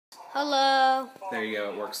Hello. There you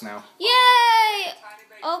go, it works now. Yay!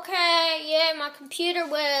 Okay, yeah, my computer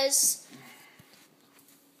was...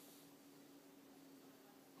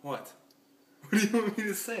 What? What do you want me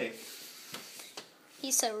to say?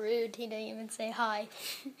 He's so rude, he didn't even say hi.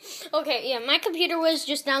 Okay, yeah, my computer was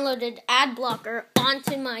just downloaded ad blocker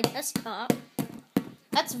onto my desktop.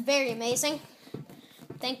 That's very amazing.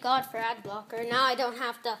 Thank God for ad blocker. Now I don't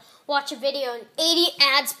have to watch a video and 80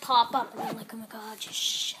 ads pop up. And I'm like, oh my God, just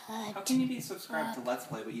shut. How can you be subscribed to Let's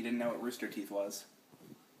Play but you didn't know what Rooster Teeth was?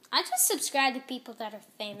 I just subscribe to people that are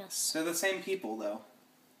famous. They're the same people, though.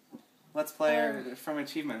 Let's Play from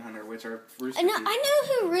Achievement Hunter, which are Rooster Teeth. I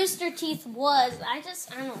know who Rooster Teeth was. I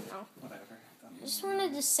don't know. Whatever. I just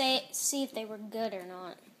wanted to see if they were good or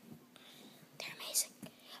not. They're amazing.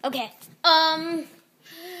 Okay.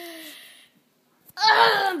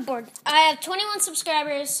 I'm bored. I have 21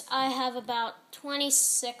 subscribers. I have about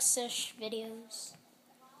 26-ish videos.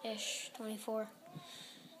 24.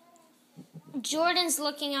 Jordan's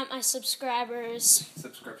looking at my subscribers.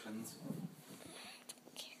 Subscriptions.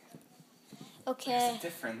 Don't care. Okay. There's a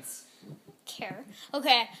difference. Care.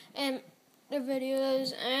 Okay, and the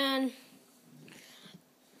videos, and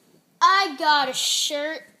I got a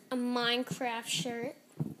shirt, a Minecraft shirt.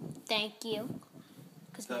 Thank you.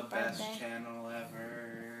 The best channel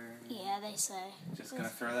ever. Yeah, they say. Just gonna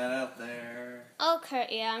throw that out there. Okay,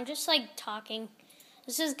 yeah, I'm just like talking.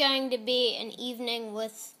 This is going to be an evening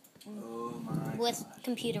with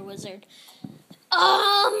Computer Wizard. Get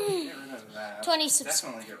rid of that. 26.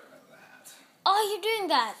 Definitely get rid of that. Oh, you're doing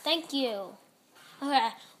that. Thank you.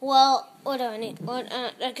 Okay. Well, what do I need?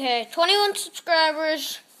 Okay, 21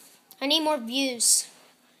 subscribers. I need more views.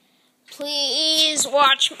 Please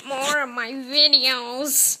watch more of my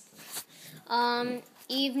videos.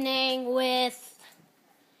 Evening with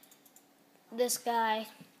this guy,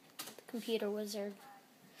 Computer Wizard.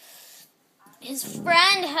 His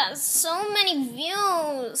friend has so many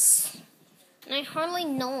views. And I hardly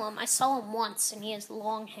know him. I saw him once and he has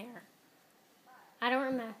long hair. I don't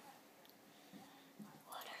remember.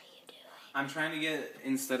 What are you doing? I'm trying to get,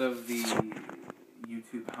 instead of the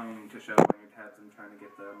YouTube home to show up on your tabs, I'm trying to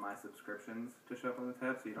get the My Subscriptions to show up on the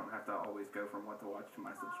tab, so you don't have to always go from what to watch to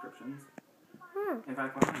My Subscriptions. In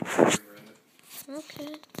fact, why don't you get rid of it?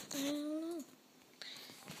 Okay, I don't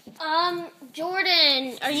know.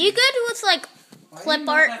 Jordan, are you good with like clip art?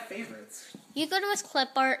 Why do you not have favorites? You good with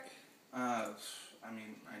clip art? I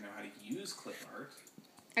mean, I know how to use clip art.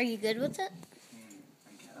 Are you good with it?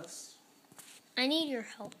 I guess. I need your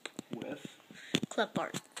help. With? Clip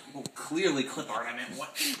art. Well, clearly clip art. I meant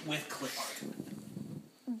what with clip art?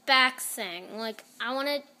 Back thing. Like, I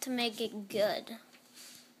wanted to make it good.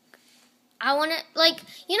 I want it, like,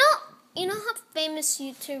 you know how famous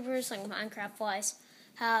YouTubers, like Minecraft-wise,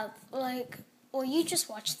 have, like, well, you just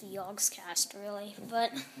watch the Yogscast, really,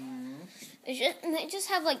 but they just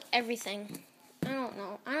have, like, everything. I don't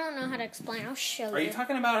know how to explain. I'll show you. Are you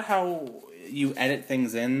talking about how you edit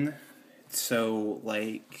things in? So,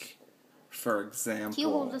 like, for example... Can you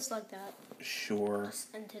hold this like that? Sure.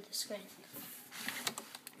 Just into the screen.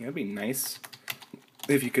 It would be nice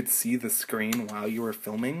if you could see the screen while you were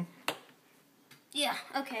filming. Yeah,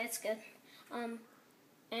 okay, it's good. And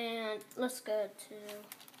let's go to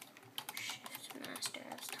Shift Master.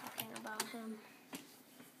 I was talking about him.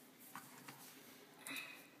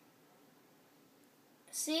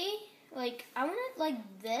 See? Like, I want it like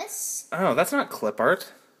this. Oh, that's not clip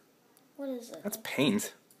art. What is it? That's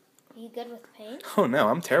paint. Are you good with paint? Oh no,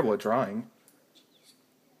 I'm terrible at drawing.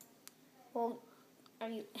 Well, are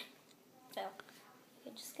you... No.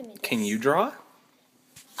 Okay, just give me this. Can you draw?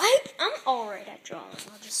 I'm alright at drawing,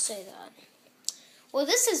 I'll just say that. Well,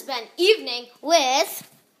 this has been Evening with...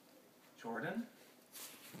 Jordan?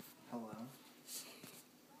 Hello.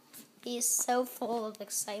 He's so full of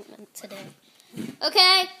excitement today.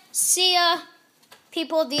 Okay, see ya,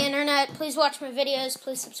 people of the internet. Please watch my videos.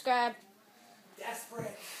 Please subscribe.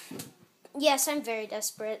 Desperate. Yes, I'm very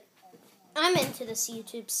desperate. I'm into this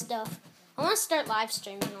YouTube stuff. I want to start live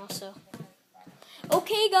streaming also.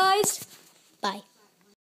 Okay, guys. Bye.